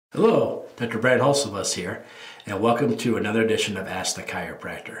Hello, Dr. Brad Holsovus here, and welcome to another edition of Ask the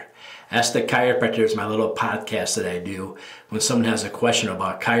Chiropractor. Ask the Chiropractor is my little podcast that I do when someone has a question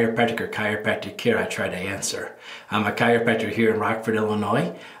about chiropractic or chiropractic care. I try to answer. I'm a chiropractor here in Rockford,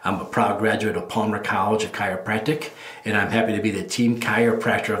 Illinois. I'm a proud graduate of Palmer College of Chiropractic, and I'm happy to be the team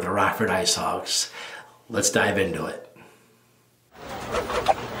chiropractor of the Rockford Ice Hogs. Let's dive into it.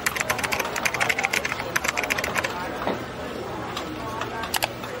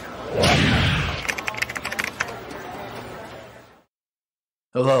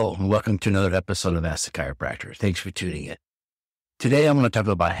 Hello, and welcome to another episode of Ask the Chiropractor. Thanks for tuning in. Today I'm going to talk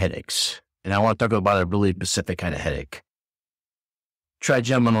about headaches, and I want to talk about a really specific kind of headache.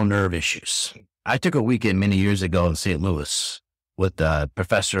 Trigeminal nerve issues. I took a weekend many years ago in St. Louis with a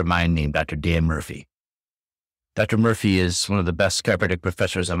professor of mine named Dr. Dan Murphy. Dr. Murphy is one of the best chiropractic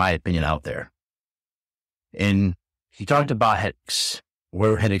professors, in my opinion, out there. And he talked about headaches,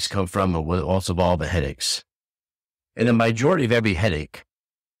 where headaches come from, and what also involve the headaches. And the majority of every headache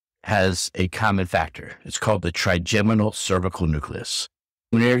has a common factor. It's called the trigeminal cervical nucleus.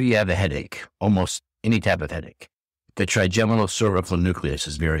 Whenever you have a headache, almost any type of headache, the trigeminal cervical nucleus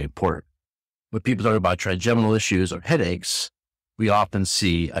is very important. When people talk about trigeminal issues or headaches, we often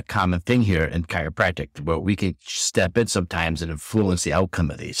see a common thing here in chiropractic where we can step in sometimes and influence the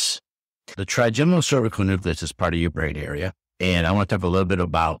outcome of these. The trigeminal cervical nucleus is part of your brain area, and I want to talk a little bit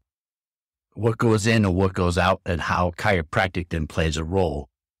about what goes in and what goes out and how chiropractic then plays a role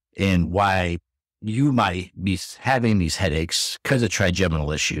in why you might be having these headaches because of trigeminal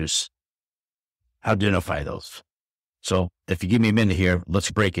issues. How to identify those. So if you give me a minute here,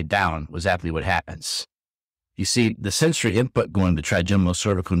 let's break it down exactly what happens. You see, the sensory input going to the trigeminal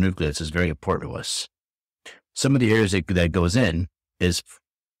cervical nucleus is very important to us. Some of the areas that goes in is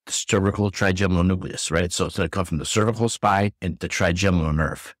the cervical trigeminal nucleus, right? So it's going to come from the cervical spine and the trigeminal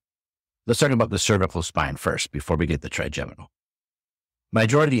nerve. Let's talk about the cervical spine first before we get the trigeminal.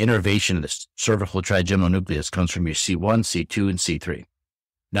 Majority of the innervation of the cervical trigeminal nucleus comes from your C1, C2, and C3.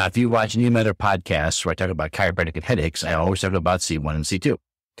 Now, if you watch any of my other podcasts where I talk about chiropractic and headaches, I always talk about C1 and C2.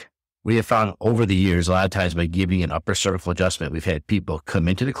 We have found over the years, a lot of times by giving an upper cervical adjustment, we've had people come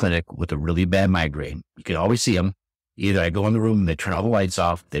into the clinic with a really bad migraine. You can always see them. Either I go in the room and they turn all the lights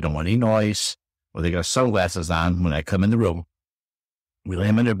off, they don't want any noise, or they got sunglasses on when I come in the room. We lay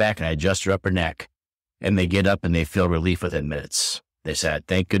them on their back and I adjust their upper neck, and they get up and they feel relief within minutes. They said,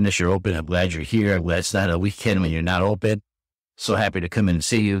 "Thank goodness you're open. I'm glad you're here. I'm glad it's not a weekend when you're not open. So happy to come in and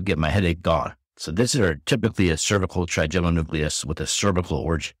see you, get my headache gone." So this is typically a cervical trigeminal nucleus with a cervical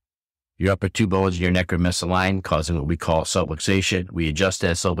origin. Your upper two bones in your neck are misaligned, causing what we call subluxation. We adjust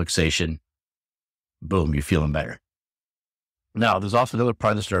that subluxation. Boom, you're feeling better. Now, there's also another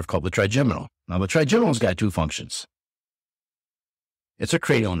part of this nerve called the trigeminal. Now, the trigeminal's got two functions. It's a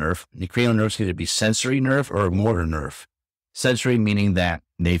cranial nerve. The cranial nerve can either be sensory nerve or a motor nerve. Sensory meaning that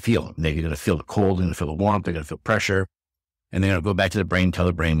they feel. They're going to feel the cold, they're going to feel the warmth, they're going to feel pressure, and they're going to go back to the brain and tell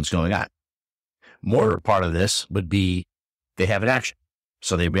the brain what's going on. Motor part of this would be they have an action,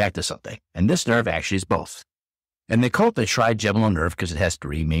 so they react to something. And this nerve actually is both. And they call it the trigeminal nerve because it has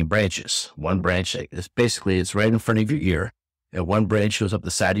three main branches. One branch is basically, it's right in front of your ear, and one branch goes up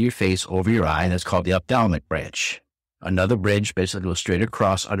the side of your face over your eye, and that's called the ophthalmic branch. Another branch basically goes straight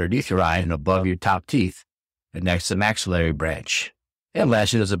across underneath your eye and above your top teeth, and next to the maxillary branch. And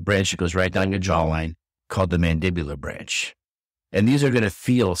lastly, there's a branch that goes right down your jawline called the mandibular branch. And these are going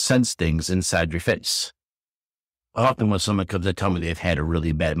to sense things inside your face. Often when someone comes and tells me they've had a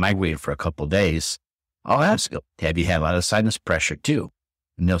really bad migraine for a couple of days, I'll ask them, "Have you had a lot of sinus pressure too?"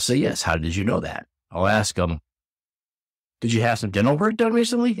 And they'll say, "Yes." "How did you know that?" I'll ask them, "Did you have some dental work done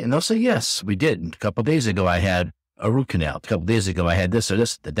recently?" And they'll say, "Yes, we did. A couple of days ago, I had a root canal. A couple of days ago, I had this or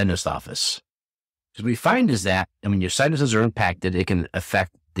this at the dentist office." What we find is that, when your sinuses are impacted, it can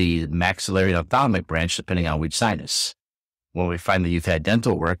affect the maxillary and ophthalmic branch depending on which sinus. When we find that you've had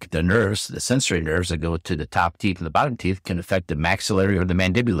dental work, the nerves, the sensory nerves that go to the top teeth and the bottom teeth can affect the maxillary or the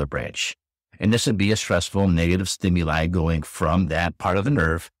mandibular branch. And this would be a stressful negative stimuli going from that part of the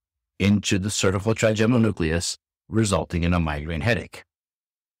nerve into the cervical trigeminal nucleus, resulting in a migraine headache.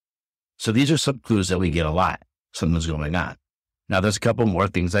 So these are some clues that we get a lot. Something's going on. Now, there's a couple more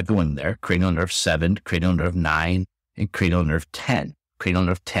things that go in there. Cranial nerve 7, cranial nerve 9, and cranial nerve 10. Cranial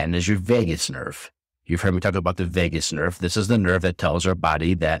nerve 10 is your vagus nerve. You've heard me talk about the vagus nerve. This is the nerve that tells our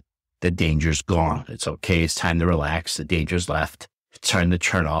body that the danger's gone. It's okay. It's time to relax. The danger's left. It's time to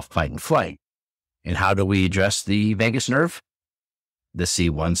turn off fight and flight. And how do we address the vagus nerve? The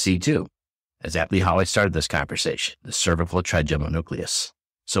C1, C2. Exactly how I started this conversation, the cervical trigeminal nucleus.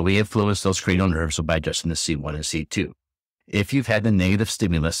 So we influence those cranial nerves by addressing the C1 and C2. If you've had a negative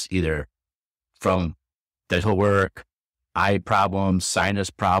stimulus, either from dental work, eye problems, sinus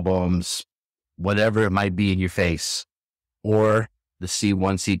problems, whatever it might be in your face, or the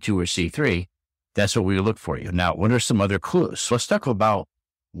C1, C2, or C3, that's what we look for you. Now, what are some other clues? So let's talk about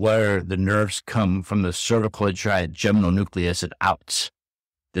where the nerves come from the cervical trigeminal nucleus and out.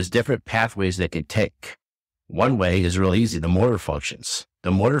 There's different pathways they can take. One way is real easy, the motor functions.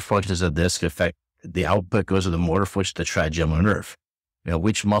 The motor functions of this can affect the output goes to the motor function, the trigeminal nerve.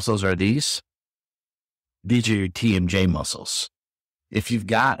 Which muscles are these? These are your TMJ muscles. If you've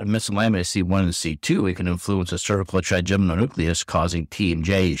got a misalignment of C1 and C2, it can influence the cervical trigeminal nucleus, causing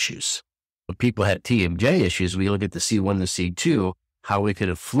TMJ issues. When people have TMJ issues, we look at the C1 and the C2, how we could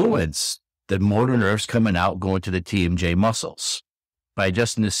influence the motor nerves coming out, going to the TMJ muscles. By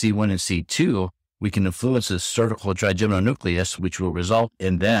adjusting the C1 and C2, we can influence the cervical trigeminal nucleus, which will result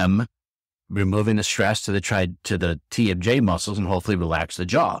in them removing the stress to the TMJ muscles and hopefully relax the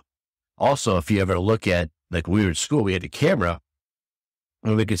jaw. Also, if you ever look at, like we were in school, we had a camera,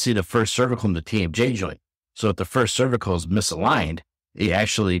 and we could see the first cervical in the TMJ joint. So if the first cervical is misaligned, it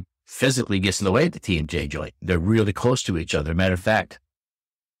actually physically gets in the way of the TMJ joint. They're really close to each other. Matter of fact,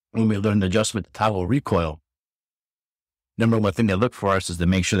 when we learn the adjustment to toggle recoil, number one thing they look for us is to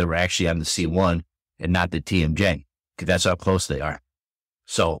make sure that we're actually on the C1 and not the TMJ, because that's how close they are.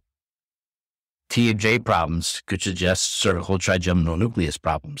 So TMJ problems could suggest cervical trigeminal nucleus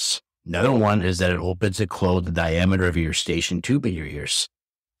problems. Another one is that it opens and closes the diameter of your eustachian tube in your ears.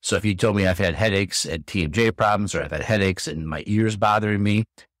 So if you told me I've had headaches and TMJ problems, or I've had headaches and my ears bothering me,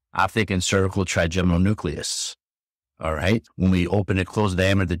 I'm thinking cervical trigeminal nucleus. All right. When we open and close the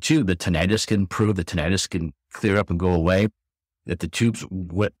diameter of the tube, the tinnitus can improve. The tinnitus can clear up and go away. If the tube's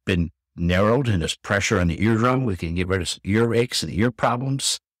been narrowed and there's pressure on the eardrum, we can get rid of earaches and ear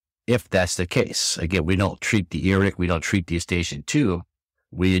problems. If that's the case, again, we don't treat the earache. We don't treat the eustachian tube.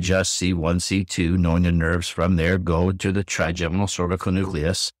 We adjust C1, C2, knowing the nerves from there go to the trigeminal cervical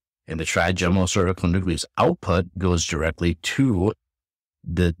nucleus, and the trigeminal cervical nucleus output goes directly to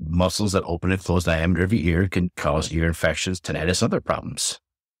the muscles that open and close the diameter of your ear, can cause ear infections, tinnitus, other problems.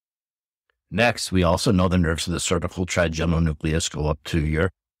 Next, we also know the nerves of the cervical trigeminal nucleus go up to your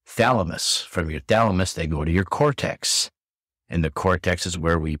thalamus. From your thalamus, they go to your cortex, and the cortex is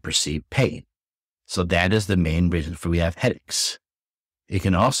where we perceive pain. So that is the main reason for we have headaches. It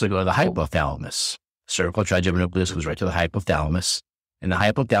can also go to the hypothalamus. Cervical trigeminal nucleus goes right to the hypothalamus, and the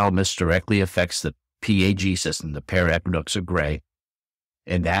hypothalamus directly affects the PAG system, the paraqueducts of Gray.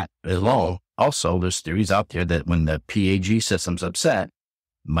 And that alone, also, there's theories out there that when the PAG system's upset,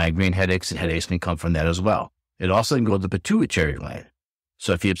 migraine headaches and headaches can come from that as well. It also can go to the pituitary gland.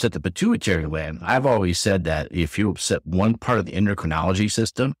 So if you upset the pituitary gland, I've always said that if you upset one part of the endocrinology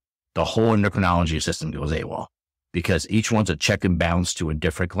system, the whole endocrinology system goes AWOL, because each one's a check and balance to a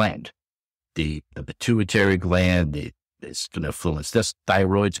different gland. The pituitary gland is going to influence this,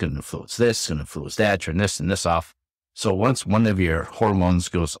 thyroid's going to influence this, going to influence that, turn this and this off. So once one of your hormones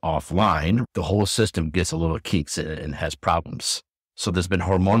goes offline, the whole system gets a little kinks in it and has problems. So there's been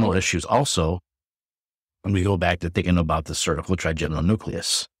hormonal issues also when we go back to thinking about the cervical trigeminal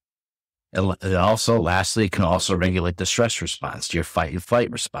nucleus. And also, lastly, it can also regulate the stress response, your fight and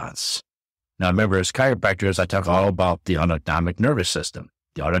flight response. Now, remember, as chiropractors, I talk all about the autonomic nervous system.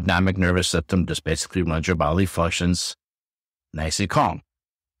 The autonomic nervous system just basically runs your bodily functions nice and calm.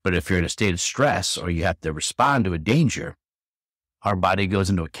 But if you're in a state of stress or you have to respond to a danger, our body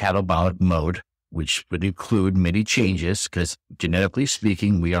goes into a catabolic mode, which would include many changes because genetically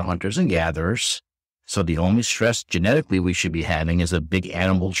speaking, we are hunters and gatherers. So the only stress genetically we should be having is a big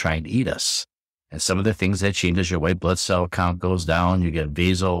animal trying to eat us. And some of the things that changes, your white blood cell count goes down, you get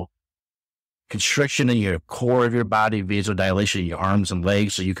vasoconstriction in your core of your body, vasodilation in your arms and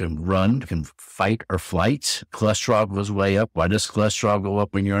legs so you can run, you can fight or flight. Cholesterol goes way up. Why does cholesterol go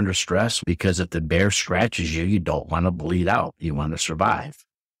up when you're under stress? Because if the bear scratches you, you don't want to bleed out. You want to survive.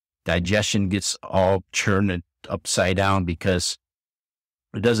 Digestion gets all churned upside down because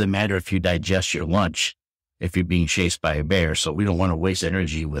it doesn't matter if you digest your lunch if you're being chased by a bear. So we don't want to waste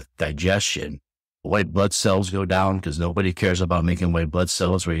energy with digestion. White blood cells go down because nobody cares about making white blood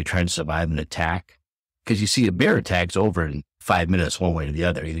cells where you're trying to survive an attack. Because you see a bear attack's over in 5 minutes, one way or the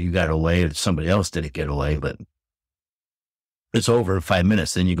other. Either you got away or somebody else didn't get away, but it's over in 5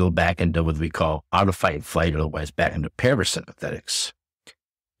 minutes. Then you go back into what we call out of fight and flight, otherwise back into parasympathetics.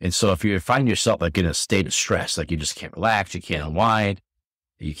 And so if you find yourself like in a state of stress, like you just can't relax, you can't unwind,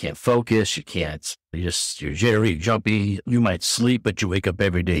 you can't focus, you're jittery, jumpy, you might sleep, but you wake up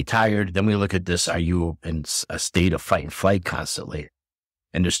every day tired. Then we look at this, are you in a state of fight and flight constantly?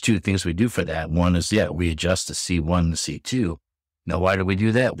 And there's two things we do for that. One is, we adjust the C1 and the C2. Now, why do we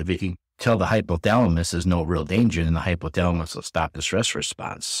do that? If we can tell the hypothalamus there's no real danger, then the hypothalamus will stop the stress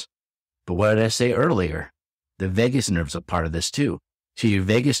response. But what did I say earlier? The vagus nerve is a part of this too. So your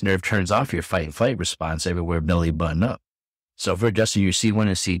vagus nerve turns off your fight and flight response everywhere belly button up. So if we're adjusting your C1 and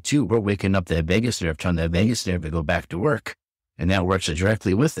C2, we're waking up that vagus nerve, telling that vagus nerve to go back to work. And that works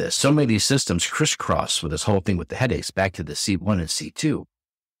directly with this. So many of these systems crisscross with this whole thing with the headaches back to the C1 and C2.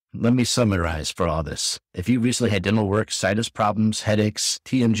 Let me summarize for all this. If you recently had dental work, sinus problems, headaches,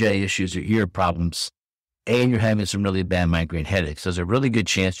 TMJ issues, or ear problems, and you're having some really bad migraine headaches, there's a really good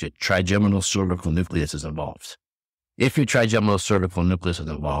chance your trigeminal cervical nucleus is involved. If your trigeminal cervical nucleus is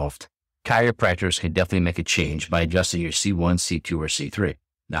involved, chiropractors can definitely make a change by adjusting your C1, C2, or C3.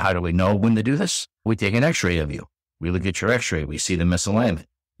 Now, how do we know when to do this? We take an x-ray of you. We look at your x-ray. We see the misalignment.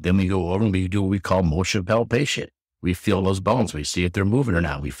 Then we go over and we do what we call motion palpation. We feel those bones. We see if they're moving or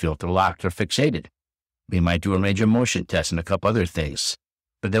not. We feel if they're locked or fixated. We might do a range of motion test and a couple other things,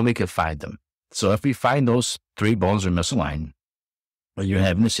 but then we can find them. So if we find those 3 bones are misaligned, or you're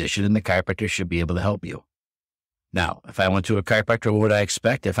having this issue, then the chiropractor should be able to help you. Now, if I went to a chiropractor, what would I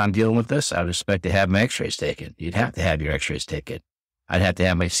expect? If I'm dealing with this, I would expect to have my x-rays taken. You'd have to have your x-rays taken. I'd have to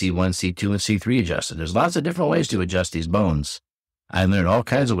have my C1, C2, and C3 adjusted. There's lots of different ways to adjust these bones. I learned all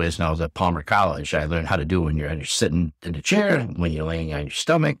kinds of ways when I was at Palmer College. I learned how to do it when you're sitting in the chair, when you're laying on your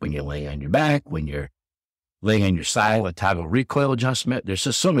stomach, when you're laying on your back, when you're laying on your side with toggle recoil adjustment. There's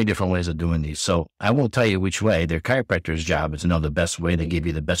just so many different ways of doing these. So I won't tell you which way. Their chiropractor's job is to know the best way to give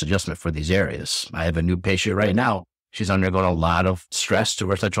you the best adjustment for these areas. I have a new patient right now. She's undergoing a lot of stress to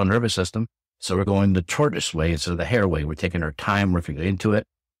her central nervous system. So we're going the tortoise way instead of the hare way. We're taking our time working into it.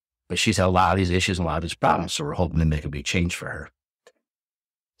 But she's had a lot of these issues and a lot of these problems. So we're hoping to make a big change for her.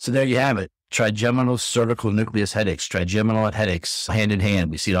 So there you have it. Trigeminal cervical nucleus headaches, trigeminal headaches, hand in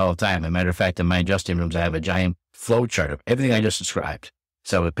hand. We see it all the time. As a matter of fact, in my adjusting rooms, I have a giant flow chart of everything I just described.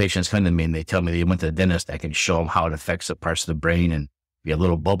 So when patients come to me and they tell me they went to the dentist, I can show them how it affects the parts of the brain, and you have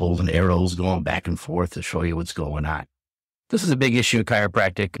little bubbles and arrows going back and forth to show you what's going on. This is a big issue in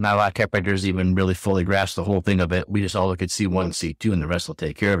chiropractic. Not a lot of chiropractors even really fully grasp the whole thing of it. We just all look at C1, C2, and the rest will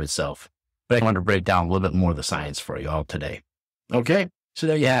take care of itself. But I want to break down a little bit more of the science for you all today. Okay, so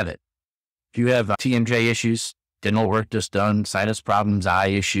there you have it. If you have TMJ issues, dental work just done, sinus problems, eye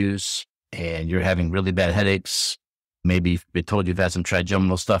issues, and you're having really bad headaches, maybe they told you've had some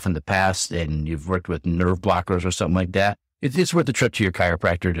trigeminal stuff in the past and you've worked with nerve blockers or something like that, it's worth a trip to your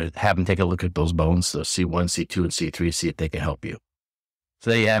chiropractor to have them take a look at those bones, so C1, C2, and C3, see if they can help you. So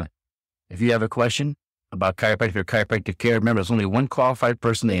there you have it. If you have a question about chiropractic or chiropractic care, remember, there's only one qualified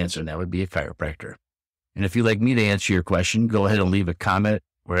person to answer, and that would be a chiropractor. And if you'd like me to answer your question, go ahead and leave a comment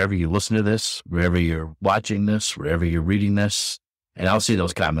wherever you listen to this, wherever you're watching this, wherever you're reading this, and I'll see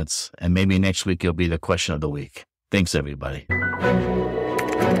those comments. And maybe next week it'll be the question of the week. Thanks, everybody.